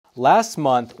Last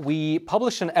month, we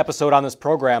published an episode on this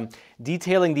program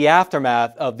detailing the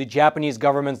aftermath of the Japanese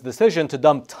government's decision to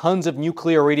dump tons of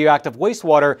nuclear radioactive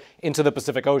wastewater into the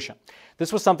Pacific Ocean.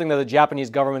 This was something that the Japanese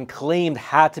government claimed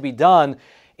had to be done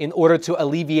in order to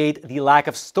alleviate the lack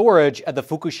of storage at the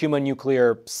Fukushima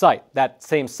nuclear site, that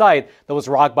same site that was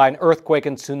rocked by an earthquake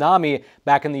and tsunami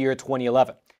back in the year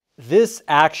 2011. This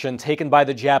action taken by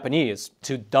the Japanese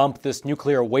to dump this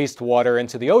nuclear wastewater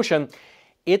into the ocean,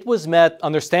 it was met,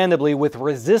 understandably, with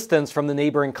resistance from the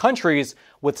neighboring countries,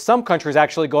 with some countries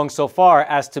actually going so far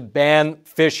as to ban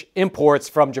fish imports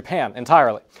from Japan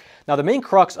entirely. Now, the main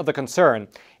crux of the concern,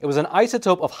 it was an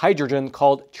isotope of hydrogen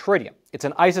called tritium. It's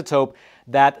an isotope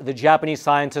that the Japanese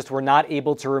scientists were not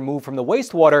able to remove from the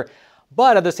wastewater,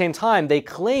 but at the same time, they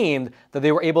claimed that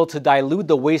they were able to dilute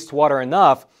the wastewater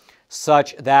enough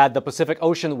such that the Pacific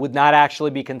Ocean would not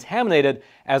actually be contaminated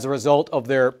as a result of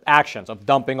their actions of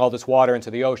dumping all this water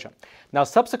into the ocean. Now,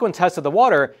 subsequent tests of the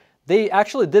water, they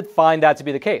actually did find that to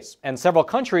be the case. And several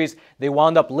countries, they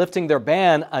wound up lifting their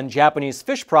ban on Japanese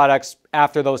fish products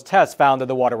after those tests found that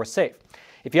the water was safe.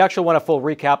 If you actually want a full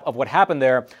recap of what happened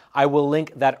there, I will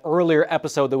link that earlier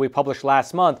episode that we published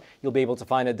last month. You'll be able to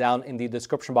find it down in the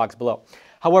description box below.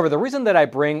 However, the reason that I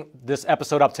bring this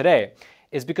episode up today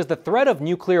is because the threat of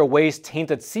nuclear waste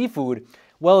tainted seafood,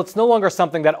 well, it's no longer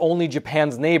something that only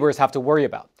Japan's neighbors have to worry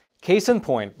about. Case in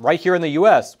point, right here in the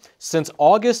US, since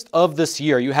August of this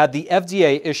year, you had the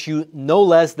FDA issue no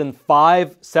less than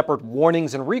 5 separate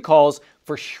warnings and recalls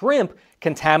for shrimp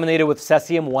contaminated with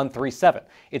Cesium-137.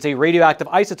 It's a radioactive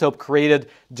isotope created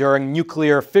during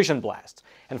nuclear fission blasts.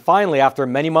 And finally, after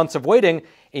many months of waiting,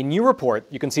 a new report,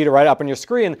 you can see it right up on your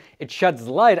screen, it sheds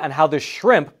light on how this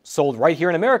shrimp sold right here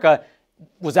in America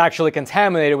was actually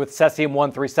contaminated with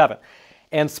Cesium-137.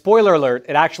 And spoiler alert,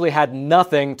 it actually had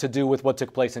nothing to do with what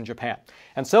took place in Japan.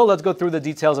 And so let's go through the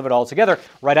details of it all together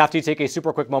right after you take a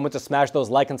super quick moment to smash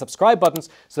those like and subscribe buttons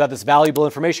so that this valuable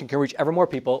information can reach ever more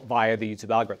people via the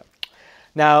YouTube algorithm.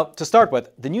 Now, to start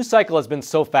with, the news cycle has been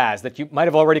so fast that you might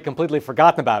have already completely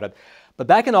forgotten about it. But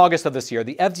back in August of this year,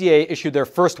 the FDA issued their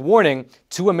first warning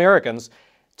to Americans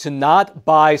to not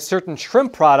buy certain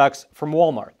shrimp products from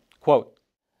Walmart. Quote,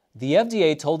 "The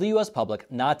FDA told the U.S.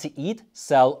 public not to eat,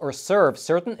 sell, or serve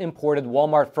certain imported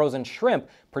Walmart frozen shrimp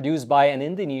produced by an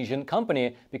Indonesian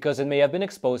company because it may have been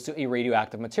exposed to a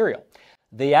radioactive material.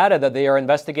 They added that they are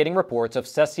investigating reports of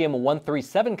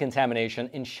Cesium-137 contamination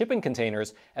in shipping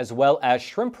containers as well as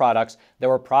shrimp products that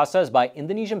were processed by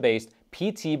Indonesian-based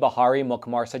PT Bahari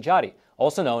Mukmar Sajati,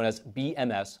 also known as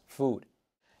BMS Food."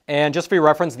 And just for your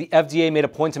reference, the FDA made a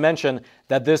point to mention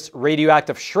that this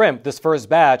radioactive shrimp, this first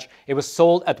batch, it was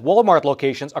sold at Walmart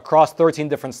locations across 13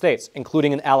 different states,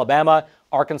 including in Alabama,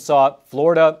 Arkansas,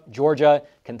 Florida, Georgia,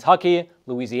 Kentucky,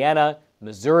 Louisiana,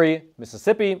 Missouri,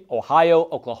 Mississippi, Ohio,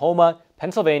 Oklahoma,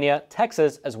 Pennsylvania,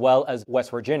 Texas, as well as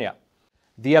West Virginia.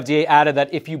 The FDA added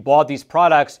that if you bought these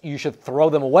products, you should throw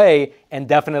them away and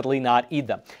definitely not eat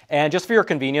them. And just for your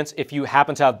convenience, if you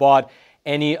happen to have bought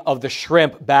any of the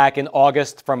shrimp back in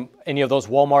August from any of those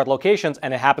Walmart locations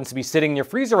and it happens to be sitting in your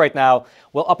freezer right now,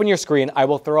 well, up on your screen, I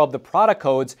will throw up the product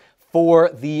codes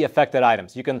for the affected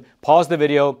items. You can pause the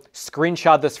video,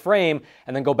 screenshot this frame,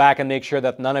 and then go back and make sure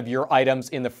that none of your items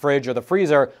in the fridge or the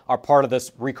freezer are part of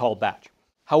this recalled batch.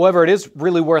 However, it is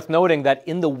really worth noting that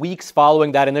in the weeks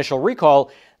following that initial recall,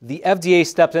 the FDA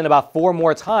stepped in about 4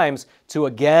 more times to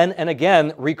again and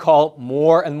again recall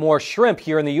more and more shrimp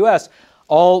here in the US,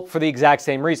 all for the exact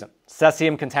same reason,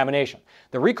 cesium contamination.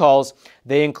 The recalls,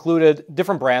 they included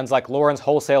different brands like Lawrence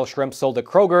Wholesale Shrimp sold at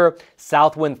Kroger,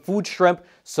 Southwind Food Shrimp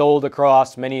sold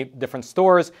across many different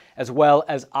stores, as well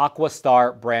as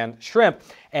Aquastar brand shrimp.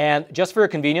 And just for your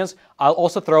convenience, I'll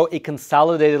also throw a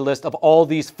consolidated list of all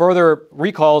these further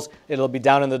recalls. It'll be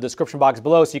down in the description box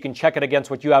below so you can check it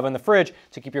against what you have in the fridge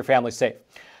to keep your family safe.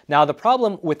 Now, the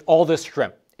problem with all this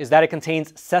shrimp is that it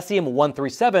contains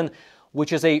Cesium-137,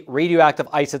 which is a radioactive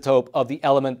isotope of the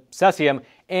element cesium,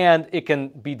 and it can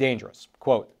be dangerous.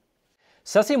 Quote,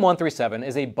 "Cesium-137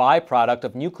 is a byproduct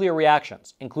of nuclear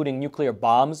reactions, including nuclear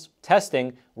bombs,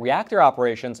 testing, reactor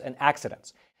operations, and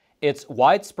accidents. It's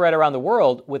widespread around the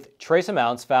world with trace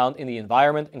amounts found in the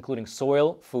environment, including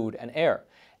soil, food, and air.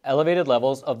 Elevated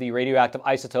levels of the radioactive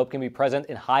isotope can be present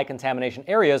in high contamination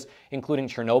areas, including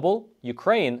Chernobyl,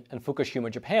 Ukraine, and Fukushima,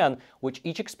 Japan, which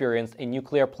each experienced a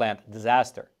nuclear plant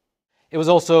disaster. It was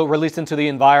also released into the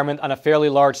environment on a fairly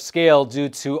large scale due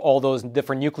to all those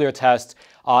different nuclear tests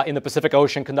in the Pacific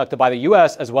Ocean conducted by the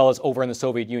US as well as over in the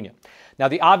Soviet Union. Now,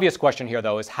 the obvious question here,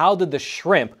 though, is how did the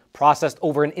shrimp processed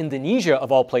over in Indonesia,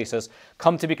 of all places,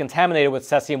 come to be contaminated with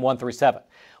cesium-137?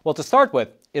 Well, to start with,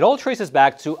 it all traces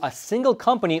back to a single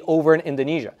company over in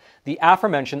Indonesia, the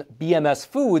aforementioned BMS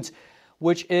Foods,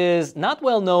 which is not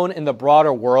well known in the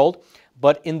broader world,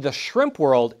 but in the shrimp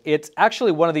world, it's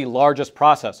actually one of the largest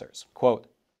processors. Quote,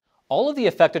 all of the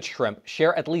affected shrimp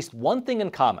share at least one thing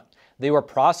in common. They were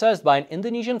processed by an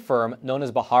Indonesian firm known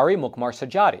as Bahari Mukmar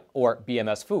Sejati, or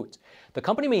BMS Foods. The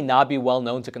company may not be well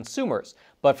known to consumers,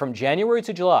 but from January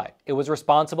to July, it was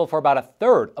responsible for about a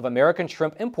third of American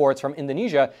shrimp imports from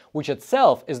Indonesia, which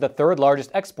itself is the third largest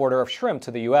exporter of shrimp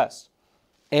to the US.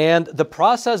 And the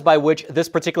process by which this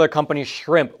particular company's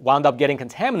shrimp wound up getting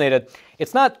contaminated,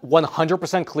 it's not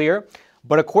 100% clear,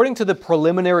 but according to the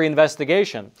preliminary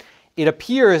investigation, it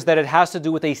appears that it has to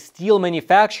do with a steel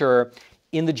manufacturer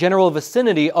in the general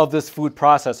vicinity of this food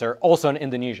processor, also in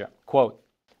Indonesia. Quote,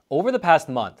 over the past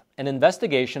month, an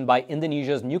investigation by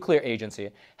Indonesia's nuclear agency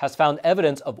has found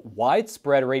evidence of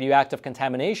widespread radioactive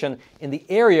contamination in the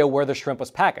area where the shrimp was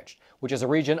packaged, which is a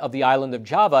region of the island of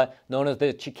Java known as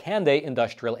the Cikande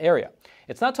industrial area.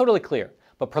 It's not totally clear,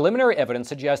 but preliminary evidence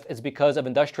suggests it's because of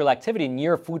industrial activity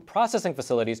near food processing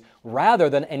facilities rather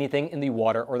than anything in the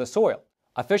water or the soil.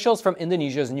 Officials from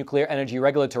Indonesia's Nuclear Energy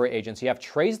Regulatory Agency have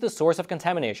traced the source of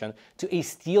contamination to a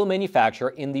steel manufacturer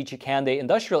in the Cikande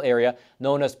industrial area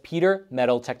known as Peter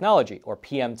Metal Technology, or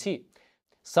PMT.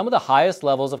 Some of the highest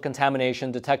levels of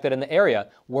contamination detected in the area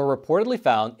were reportedly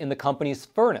found in the company's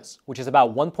furnace, which is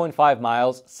about 1.5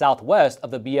 miles southwest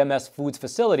of the BMS Foods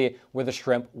facility where the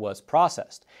shrimp was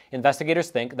processed.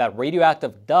 Investigators think that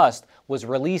radioactive dust was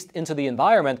released into the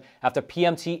environment after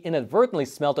PMT inadvertently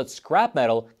smelted scrap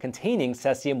metal containing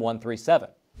cesium-137.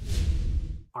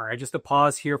 All right, just a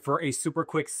pause here for a super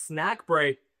quick snack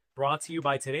break brought to you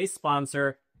by today's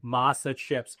sponsor, Masa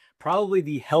chips, probably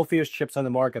the healthiest chips on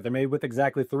the market. They're made with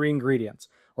exactly 3 ingredients: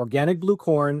 organic blue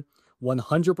corn,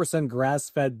 100%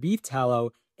 grass-fed beef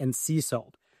tallow, and sea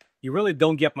salt. You really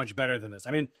don't get much better than this.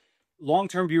 I mean,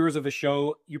 long-term viewers of the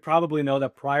show, you probably know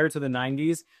that prior to the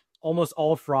 90s, almost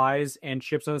all fries and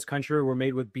chips in this country were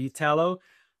made with beef tallow.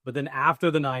 But then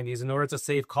after the 90s, in order to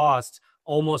save costs,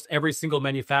 almost every single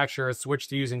manufacturer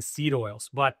switched to using seed oils.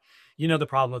 But you know the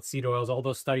problem with seed oils, all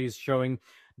those studies showing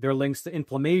their links to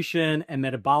inflammation and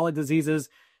metabolic diseases.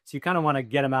 So you kind of want to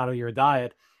get them out of your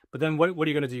diet. But then what are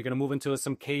you going to do? You're going to move into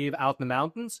some cave out in the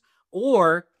mountains?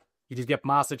 Or you just get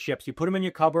Masa chips. You put them in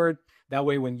your cupboard. That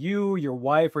way when you, your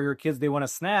wife, or your kids, they want a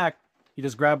snack, you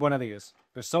just grab one of these.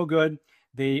 They're so good.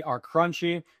 They are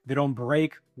crunchy. They don't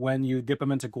break when you dip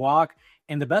them into guac.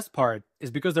 And the best part is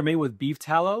because they're made with beef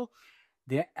tallow,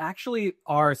 they actually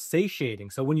are satiating.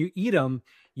 So when you eat them,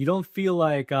 you don't feel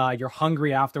like you're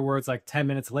hungry afterwards, like 10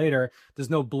 minutes later. There's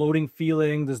no bloating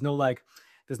feeling. There's no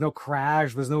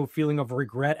crash. There's no feeling of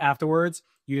regret afterwards.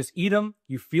 You just eat them,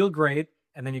 you feel great,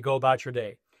 and then you go about your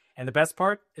day. And the best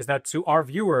part is that to our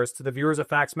viewers, to the viewers of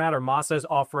Facts Matter, Masa is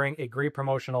offering a great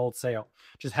promotional sale.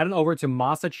 Just head on over to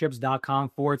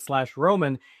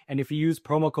masachips.com/Roman. And if you use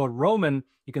promo code Roman,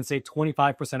 you can save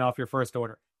 25% off your first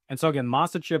order. And so again,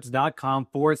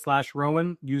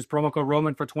 masachips.com/Roman. Use promo code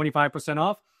Roman for 25%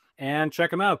 off and check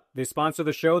them out. They sponsor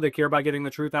the show. They care about getting the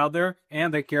truth out there,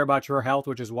 and they care about your health,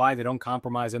 which is why they don't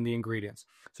compromise in the ingredients.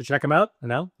 So check them out. And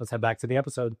now let's head back to the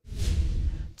episode.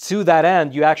 To that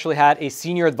end, you actually had a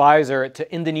senior advisor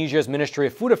to Indonesia's Ministry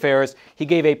of Food Affairs. He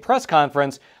gave a press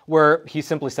conference where he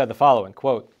simply said the following,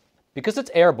 quote, because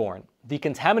it's airborne, the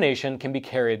contamination can be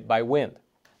carried by wind.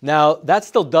 Now, that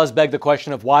still does beg the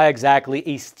question of why exactly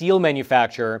a steel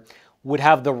manufacturer would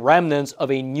have the remnants of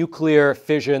a nuclear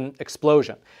fission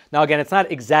explosion. Now, again, it's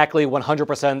not exactly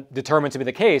 100% determined to be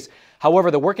the case. However,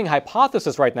 the working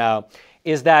hypothesis right now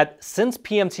is that since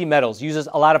PMT Metals uses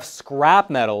a lot of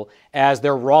scrap metal as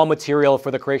their raw material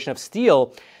for the creation of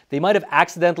steel, they might have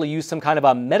accidentally used some kind of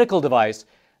a medical device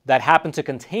that happened to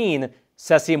contain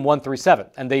cesium-137,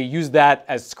 and they used that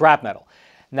as scrap metal.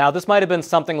 Now, this might have been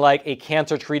something like a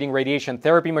cancer-treating radiation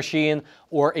therapy machine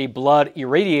or a blood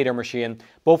irradiator machine.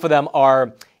 Both of them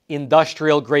are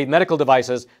industrial-grade medical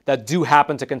devices that do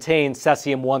happen to contain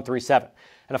cesium-137.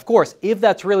 And of course, if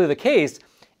that's really the case,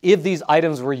 if these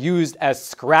items were used as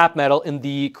scrap metal in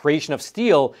the creation of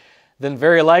steel, then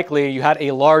very likely you had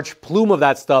a large plume of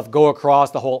that stuff go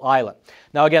across the whole island.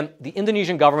 Now again, the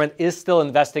Indonesian government is still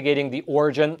investigating the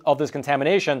origin of this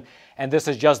contamination, and this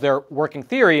is just their working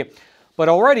theory. But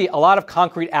already, a lot of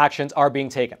concrete actions are being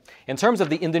taken. In terms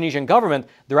of the Indonesian government,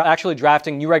 they're actually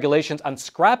drafting new regulations on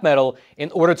scrap metal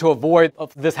in order to avoid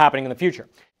this happening in the future.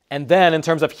 And then in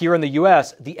terms of here in the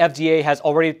US, the FDA has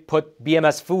already put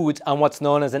BMS Foods on what's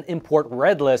known as an import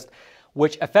red list,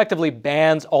 which effectively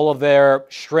bans all of their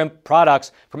shrimp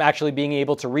products from actually being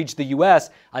able to reach the US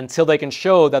until they can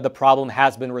show that the problem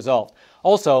has been resolved.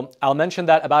 Also, I'll mention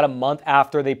that about a month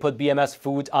after they put BMS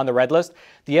Foods on the red list,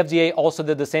 the FDA also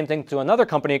did the same thing to another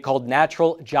company called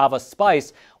Natural Java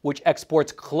Spice, which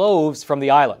exports cloves from the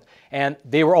island. And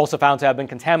they were also found to have been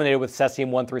contaminated with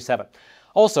Cesium-137.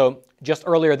 Also, just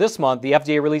earlier this month, the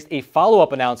FDA released a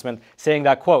follow-up announcement saying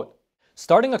that, quote,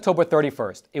 starting October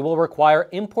 31st, it will require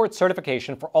import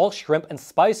certification for all shrimp and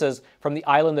spices from the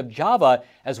island of Java,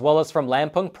 as well as from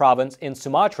Lampung province in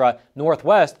Sumatra,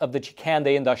 northwest of the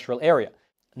Cikande industrial area.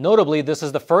 Notably, this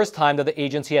is the first time that the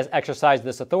agency has exercised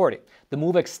this authority. The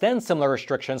move extends similar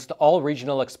restrictions to all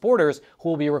regional exporters who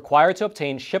will be required to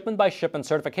obtain shipment-by-shipment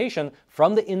certification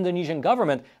from the Indonesian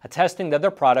government attesting that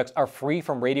their products are free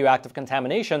from radioactive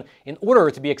contamination in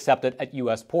order to be accepted at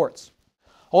U.S. ports.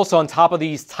 Also, on top of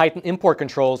these tightened import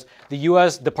controls, the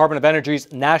U.S. Department of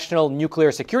Energy's National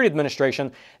Nuclear Security Administration,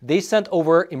 they sent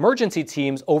over emergency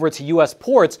teams over to U.S.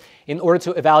 ports in order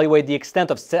to evaluate the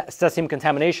extent of cesium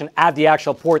contamination at the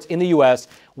actual ports in the U.S.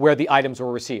 where the items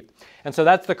were received. And so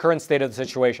that's the current state of the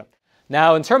situation.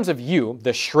 Now, in terms of you,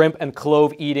 the shrimp and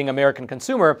clove-eating American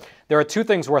consumer, there are two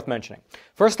things worth mentioning.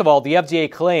 First of all, the FDA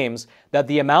claims that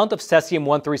the amount of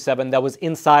Cesium-137 that was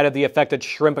inside of the affected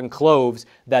shrimp and cloves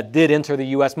that did enter the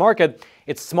U.S. market,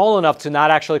 it's small enough to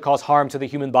not actually cause harm to the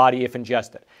human body if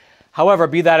ingested. However,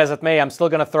 be that as it may, I'm still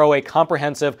going to throw a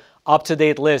comprehensive,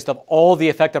 up-to-date list of all the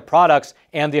affected products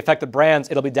and the affected brands.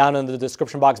 It'll be down in the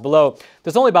description box below.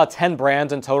 There's only about 10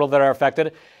 brands in total that are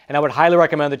affected, and I would highly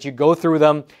recommend that you go through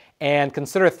them and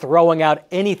consider throwing out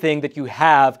anything that you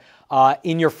have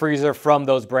in your freezer from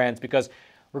those brands, because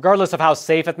regardless of how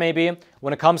safe it may be,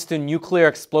 when it comes to nuclear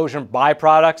explosion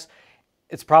byproducts,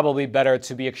 it's probably better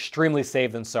to be extremely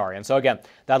safe than sorry. And so again,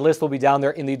 that list will be down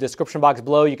there in the description box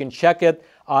below. You can check it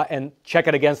and check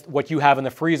it against what you have in the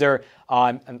freezer.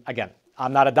 And again,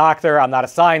 I'm not a doctor, I'm not a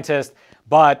scientist,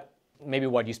 but maybe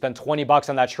what, you spend 20 bucks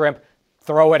on that shrimp,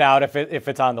 throw it out if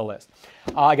it's on the list.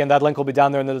 Again, that link will be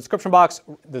down there in the description box.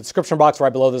 The description box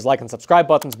right below, there's like and subscribe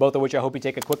buttons, both of which I hope you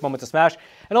take a quick moment to smash.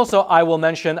 And also, I will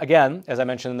mention, again, as I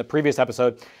mentioned in the previous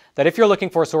episode, that if you're looking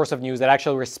for a source of news that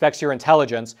actually respects your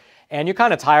intelligence, and you're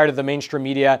kind of tired of the mainstream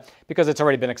media because it's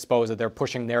already been exposed that they're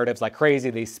pushing narratives like crazy,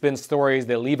 they spin stories,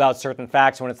 they leave out certain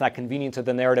facts when it's not convenient to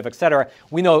the narrative, etc.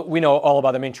 We know all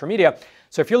about the mainstream media.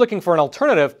 So if you're looking for an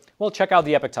alternative, well, check out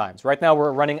the Epoch Times. Right now,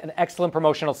 we're running an excellent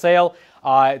promotional sale.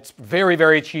 It's very,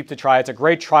 very cheap to try. It's a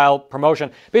great trial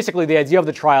promotion. Basically, the idea of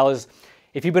the trial is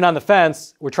if you've been on the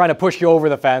fence, we're trying to push you over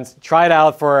the fence. Try it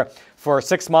out for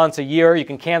 6 months, a year. You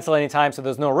can cancel anytime, so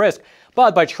there's no risk.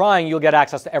 But by trying, you'll get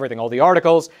access to everything, all the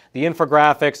articles, the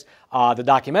infographics, the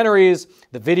documentaries,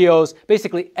 the videos,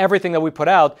 basically everything that we put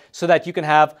out so that you can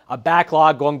have a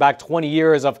backlog going back 20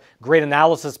 years of great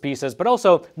analysis pieces, but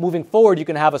also moving forward, you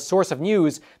can have a source of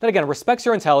news that, again, respects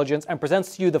your intelligence and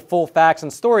presents to you the full facts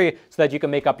and story so that you can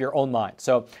make up your own mind.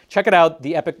 So check it out.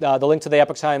 The link to the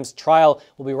Epoch Times trial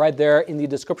will be right there in the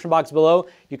description box below.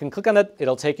 You can click on it.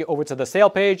 It'll take you over to the sale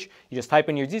page. You just type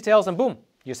in your details and boom,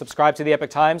 you subscribe to the Epoch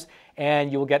Times and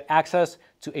you will get access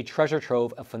to a treasure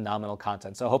trove of phenomenal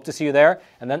content. So I hope to see you there.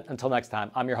 And then until next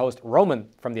time, I'm your host, Roman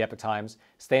from the Epoch Times.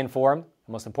 Stay informed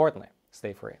and most importantly,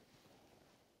 stay free.